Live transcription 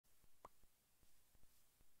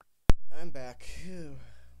I'm back. Phew.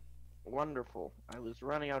 Wonderful. I was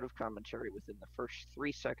running out of commentary within the first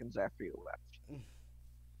 3 seconds after you left.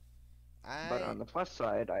 But I on the plus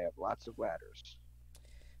side, I have lots of ladders.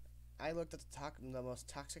 I looked at the most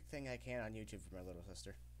toxic thing I can on YouTube for my little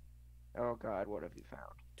sister. Oh god, what have you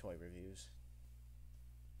found? Toy reviews.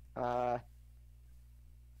 Uh,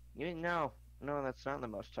 no, that's not the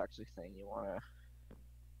most toxic thing. You wanna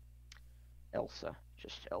Elsa,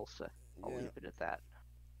 just Elsa. I'll Yeah. leave it at that.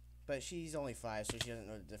 But she's only 5, so she doesn't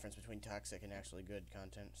know the difference between toxic and actually good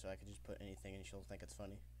content, so I could just put anything and she'll think it's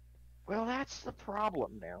funny. Well, that's the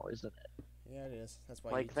problem now, isn't it? Yeah, it is. That's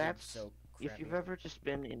why Like, YouTube's that's so if crappy. you've ever just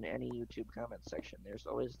been in any YouTube comment section, there's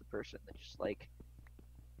always the person that just like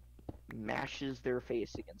mashes their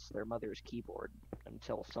face against their mother's keyboard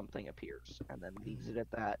until something appears, and then leaves it at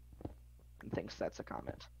that and thinks that's a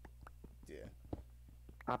comment. Yeah.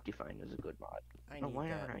 Optifine is a good mod. I Oh, need why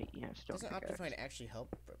that. aren't I? Yeah, still Doesn't Optifine actually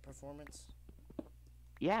help performance?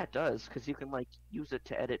 Yeah, it does, because you can like use it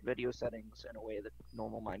to edit video settings in a way that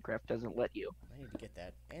normal Minecraft doesn't let you. I need to get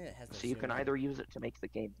that. And it has the So you zoom can in. either use it to make the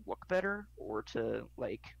game look better, or to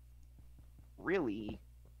like really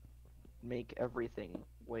make everything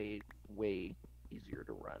way, way easier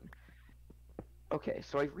to run. Okay,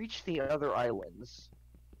 so I've reached the other islands.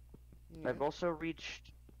 Yeah. I've also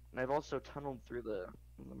tunneled through the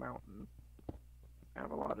mountain. I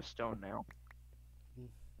have a lot of stone now.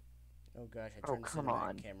 Oh gosh, I Oh, turned the come cinematic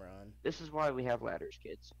on. camera on. This is why we have ladders,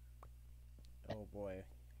 kids. Oh boy,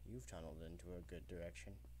 you've tunneled into a good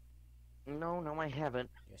direction. No, I haven't.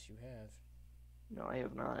 Yes, you have. No, I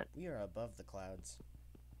have not. We are above the clouds.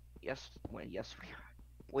 Yes, wait, yes we are.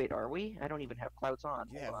 Wait, are we? I don't even have clouds on.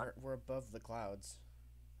 Yeah, Hold on. we're above the clouds.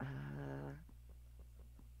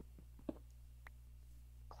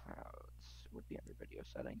 Clouds would be under video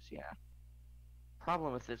settings, yeah.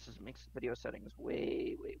 Problem with this is it makes the video settings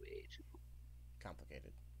way, way, way too...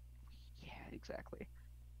 Complicated. Yeah, exactly.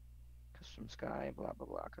 Custom sky, blah, blah,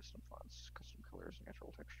 blah, custom fonts, custom colors,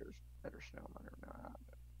 natural textures, better snow, or not.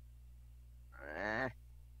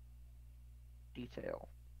 Detail.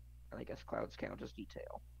 I guess clouds count as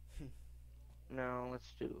detail. No,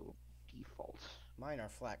 let's do default. Mine are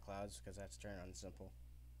flat clouds because that's turned on simple.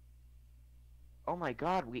 Oh my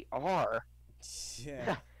god, we are!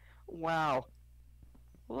 Yeah. Wow.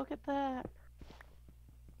 Look at that!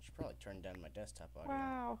 Should probably turn down my desktop audio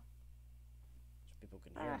Wow. so people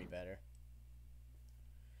can hear me better.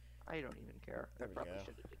 I don't even care. There I we probably go.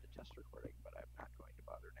 should have did the test recording, but I'm not going to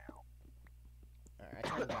bother now. Alright,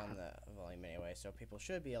 I turned down the volume anyway, so people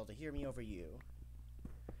should be able to hear me over you.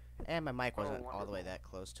 And my mic wasn't all the way that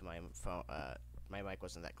close to my phone. My mic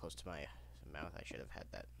wasn't that close to my mouth. I should have had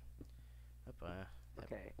that.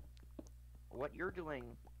 Okay. What you're doing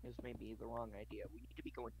is maybe the wrong idea. We need to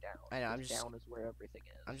be going down. I know, I'm just... Down is where everything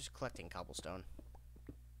is. I'm just collecting cobblestone.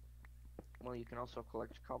 Well, you can also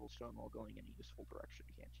collect cobblestone while going in a useful direction,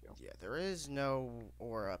 can't you? Yeah, there is no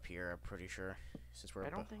ore up here, I'm pretty sure. Since we're I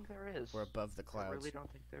don't think there is. we're above the clouds. I really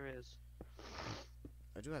don't think there is.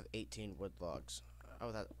 I do have 18 wood logs.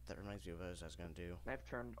 Oh, that reminds me of what I was gonna do. I've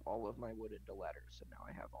turned all of my wood into ladders, and now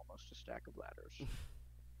I have almost a stack of ladders.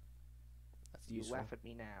 That's You useful. laugh at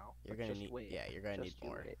me now. You're but gonna just need. wait. Yeah, you're gonna need Just you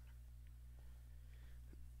more. wait.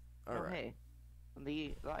 All Oh, right. hey.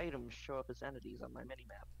 The items show up as entities on my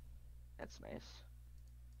minimap. That's nice.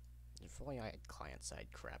 If only I had client-side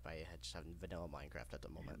crap. I just have vanilla Minecraft at the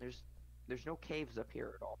moment. And there's no caves up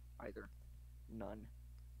here at all either. None.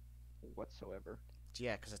 Whatsoever.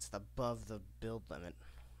 Yeah, because it's above the build limit.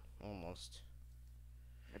 Almost.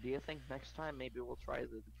 Do you think next time maybe we'll try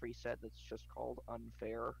the preset that's just called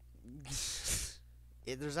unfair?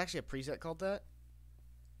 There's actually a preset called that?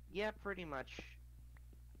 Yeah, pretty much.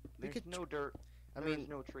 We There's could no dirt. I There's mean,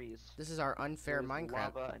 no trees. this is our unfair There's Minecraft.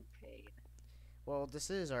 lava and pain. Well, this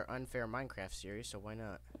is our unfair Minecraft series, so why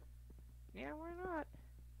not? Yeah, why not?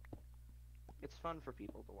 It's fun for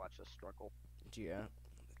people to watch us struggle. Yeah.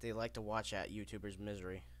 They like to watch at YouTubers'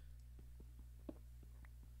 misery.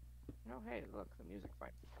 Oh, hey, look, the music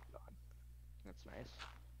finally turned on. That's nice.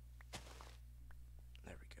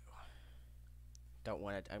 There we go. Don't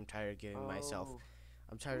want it. I'm tired of giving myself. Oh,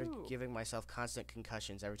 I'm tired Ooh. of giving myself constant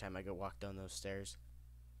concussions every time I go walk down those stairs.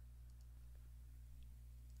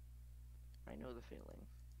 I know the feeling.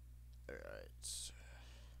 Alright.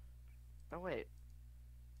 Oh, wait.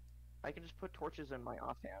 I can just put torches in my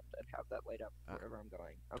offhand and have that light up wherever I'm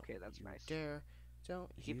going. Okay, that's You nice. dare. Don't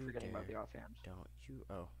I keep you forgetting dare. about the offhand. Don't you.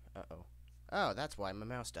 Oh. Uh-oh. Oh, that's why my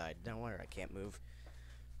mouse died. No wonder I can't move.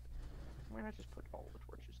 Why not just put all the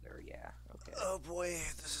torches there? Yeah, okay. Oh boy,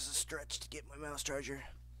 this is a stretch to get my mouse charger.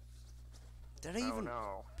 Did I Oh even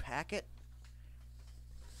no. pack it?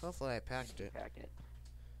 Hopefully I packed it. Pack it.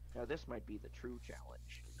 Now this might be the true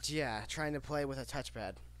challenge. Yeah, trying to play with a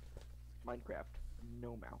touchpad. Minecraft,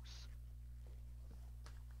 no mouse.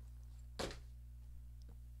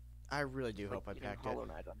 I really do Like hope I getting packed it. Hollow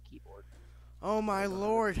Knight on keyboard. Oh my Or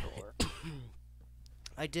lord! controller.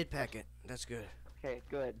 I did pack it. That's good. Okay,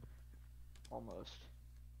 good. Almost.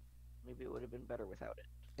 Maybe it would have been better without it.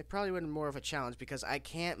 It probably would have been more of a challenge because I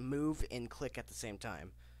can't move and click at the same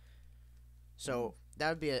time. So that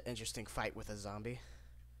would be an interesting fight with a zombie.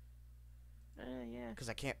 Yeah. Because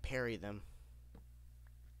I can't parry them.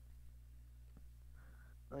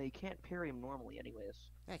 Well, you can't parry him normally anyways.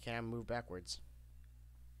 Yeah, can I move backwards?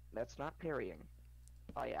 That's not parrying.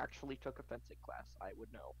 I actually took a fencing class. I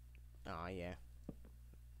would know. Oh yeah.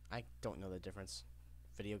 I don't know the difference.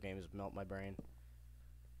 Video games melt my brain.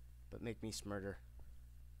 But make me smarter.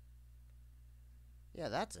 Yeah,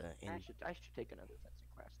 that's I should take another fencing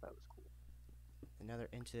class. That was cool. another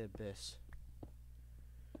Into the Abyss.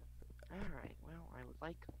 Alright, well, I would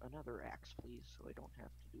like another axe, please, so I don't have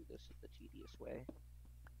to do this the tedious way.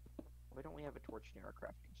 Why don't we have a torch near our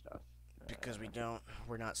crafting stuff? Because we don't.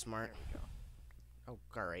 We're not smart. There we go. Oh,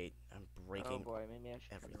 great. I'm breaking. Oh boy, maybe I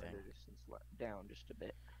should everything. come render distance down just a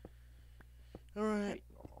bit. Alright. Right,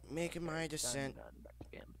 Making my descent. Done, back to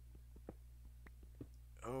game.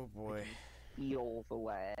 Oh boy. Feel the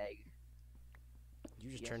lag.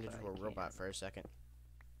 You just Yes, turned into I a robot can. for a second.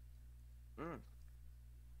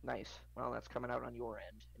 Nice. Well, that's coming out on your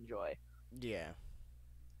end. Enjoy. Yeah.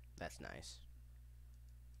 That's nice.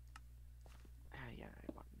 Yeah,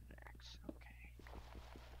 I want an axe. Okay.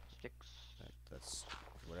 Sticks. That's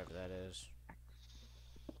whatever that is.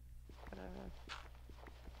 Axe.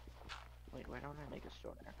 Wait, why don't I make a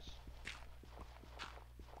stone axe?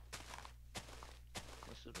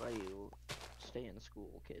 This is why you stay in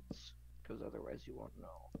school, kids. Because otherwise you won't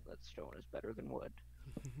know that stone is better than wood.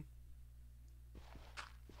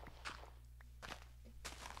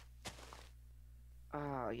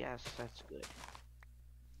 Ah, yes, that's good.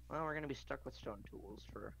 Well, we're gonna be stuck with stone tools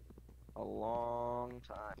for a long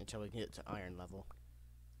time. Until we get to iron level.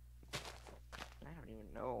 I don't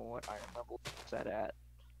even know what iron level it's at.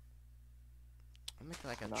 I'll make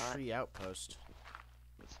like a Not- tree outpost.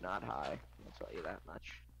 It's not high, I'll tell you that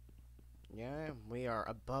much. Yeah, we are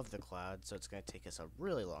above the clouds, so it's going to take us a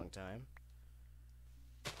really long time.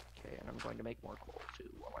 Okay, and I'm going to make more coal too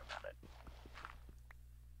while I'm at it.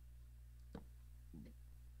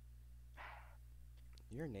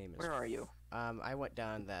 Your name is... Where are you? I went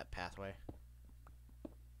down that pathway.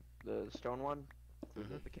 The stone one? Through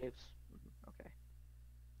Mhm. the caves? Okay.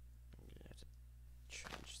 I'm gonna have to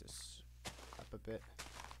change this up a bit.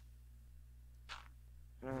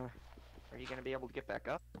 Are you gonna be able to get back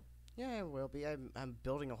up? Yeah, I will be. I'm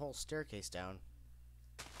building a whole staircase down.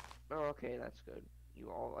 Oh, okay, that's good.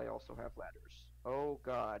 I also have ladders. Oh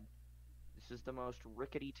god. This is the most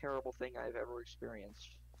rickety, terrible thing I've ever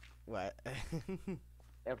experienced. What?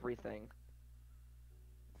 Everything.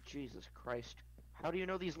 Jesus Christ. How do you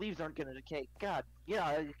know these leaves aren't gonna decay? God,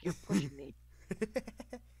 yeah, you're pushing me.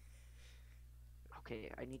 Okay,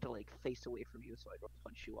 I need to like face away from you so I don't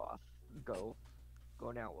punch you off. Go.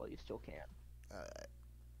 Go now while you still can.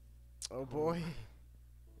 Oh boy.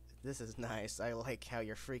 This is nice. I like how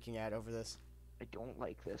you're freaking out over this. I don't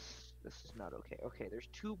like this. This is not okay. Okay, there's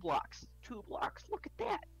 2 blocks. 2 blocks. Look at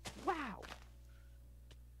that. Wow.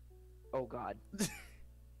 Oh god.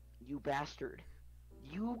 You bastard.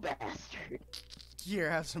 You bastard. Here,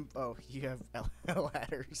 have some. Oh, you have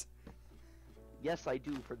ladders. Yes, I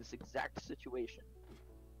do for this exact situation.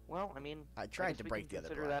 Well, I mean, I tried guess to we break can the other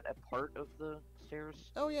consider block. that a part of the stairs.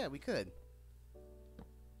 Oh yeah, we could.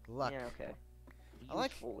 Luck. Yeah, okay. I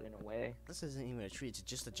like- Useful in a way. This isn't even a tree. It's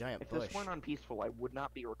just a giant If bush. this weren't on peaceful, I would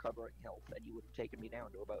not be recovering health, and you would have taken me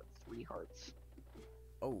down to about 3 hearts.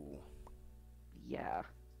 Oh. Yeah.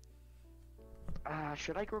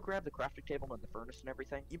 Should I go grab the crafting table and the furnace and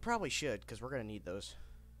everything? You probably should, because we're gonna need those.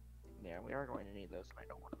 Yeah, we are going to need those, and I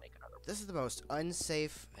don't want to make another one. This is the most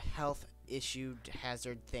unsafe, health issued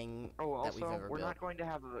hazard thing Oh, that we've also, ever we're built. not going to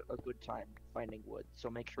have a good time finding wood, so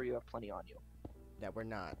make sure you have plenty on you. That we're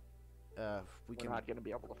not. We We're can not going to be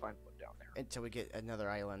able to find wood down there. until we get another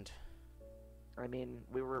island. I mean,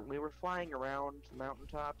 we were flying around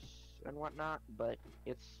mountaintops and whatnot, but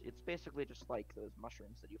it's basically just like those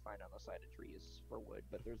mushrooms that you find on the side of trees for wood,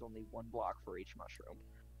 but there's only 1 block for each mushroom.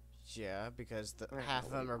 Yeah, because Right, half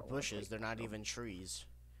of well, them we are don't want bushes. to They're not them. even trees.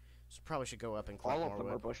 So probably should go up and collect All more of them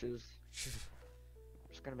are wood. bushes.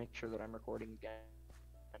 Just gonna make sure that I'm recording again.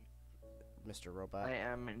 Mr. Robot. I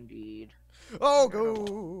am indeed. Oh, You're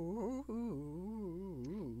go!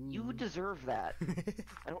 You deserve that.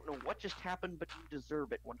 I don't know what just happened, but you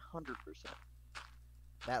deserve it 100%.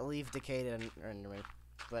 That leaf decayed under me,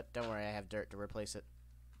 but don't worry, I have dirt to replace it.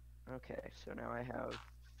 Okay, so now I have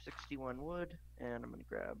 61 wood, and I'm gonna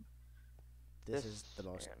grab This is the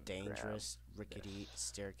most and dangerous, grab rickety this.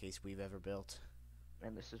 staircase we've ever built.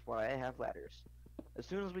 And this is why I have ladders. As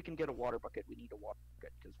soon as we can get a water bucket, we need a water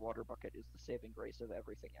bucket, because water bucket is the saving grace of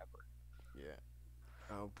everything ever.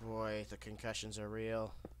 Yeah. Oh boy, the concussions are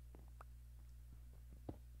real.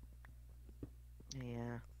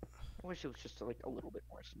 Yeah. I wish it was just like a little bit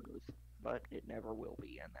more smooth, but it never will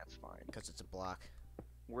be, and that's fine. Because it's a block.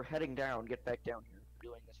 We're heading down. Get back down here.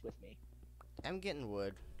 You're doing this with me. I'm getting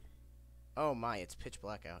wood. Oh my, it's pitch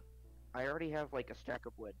black out. I already have like a stack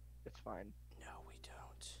of wood. It's fine. No, we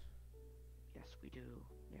don't. Yes, we do.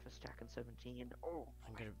 We have a stack of 17. Oh,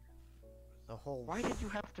 I'm gonna... The whole... why did you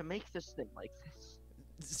have to make this thing like this?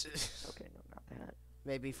 Okay, no, not that.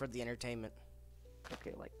 Maybe for the entertainment.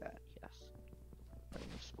 Okay, like that, yes. I'm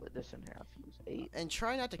gonna split this in half. Use 8. And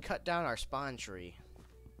try not to cut down our spawn tree.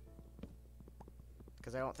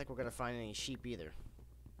 Because I don't think we're gonna find any sheep either.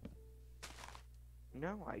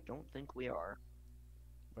 No, I don't think we are.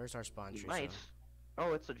 Where's our spawn We tree? might. Son?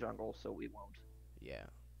 Oh, it's a jungle, so we won't. Yeah.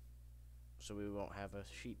 So we won't have a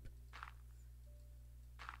sheep.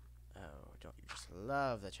 Oh, don't you just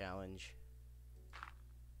love the challenge?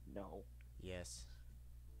 No. Yes.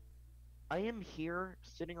 I am here,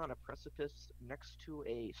 sitting on a precipice next to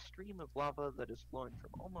a stream of lava that is flowing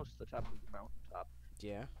from almost the top of the mountaintop.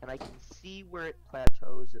 Yeah. And I can see where it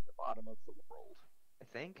plateaus at the bottom of the world. I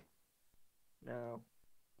think? No.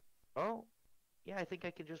 Oh, yeah, I think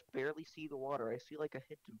I can just barely see the water. I see like a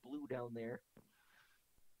hint of blue down there.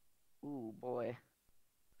 Ooh, boy.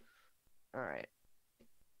 Alright.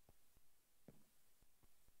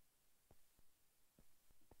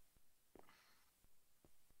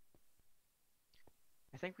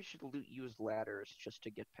 I think we should use ladders just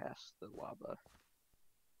to get past the lava.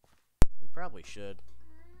 We probably should.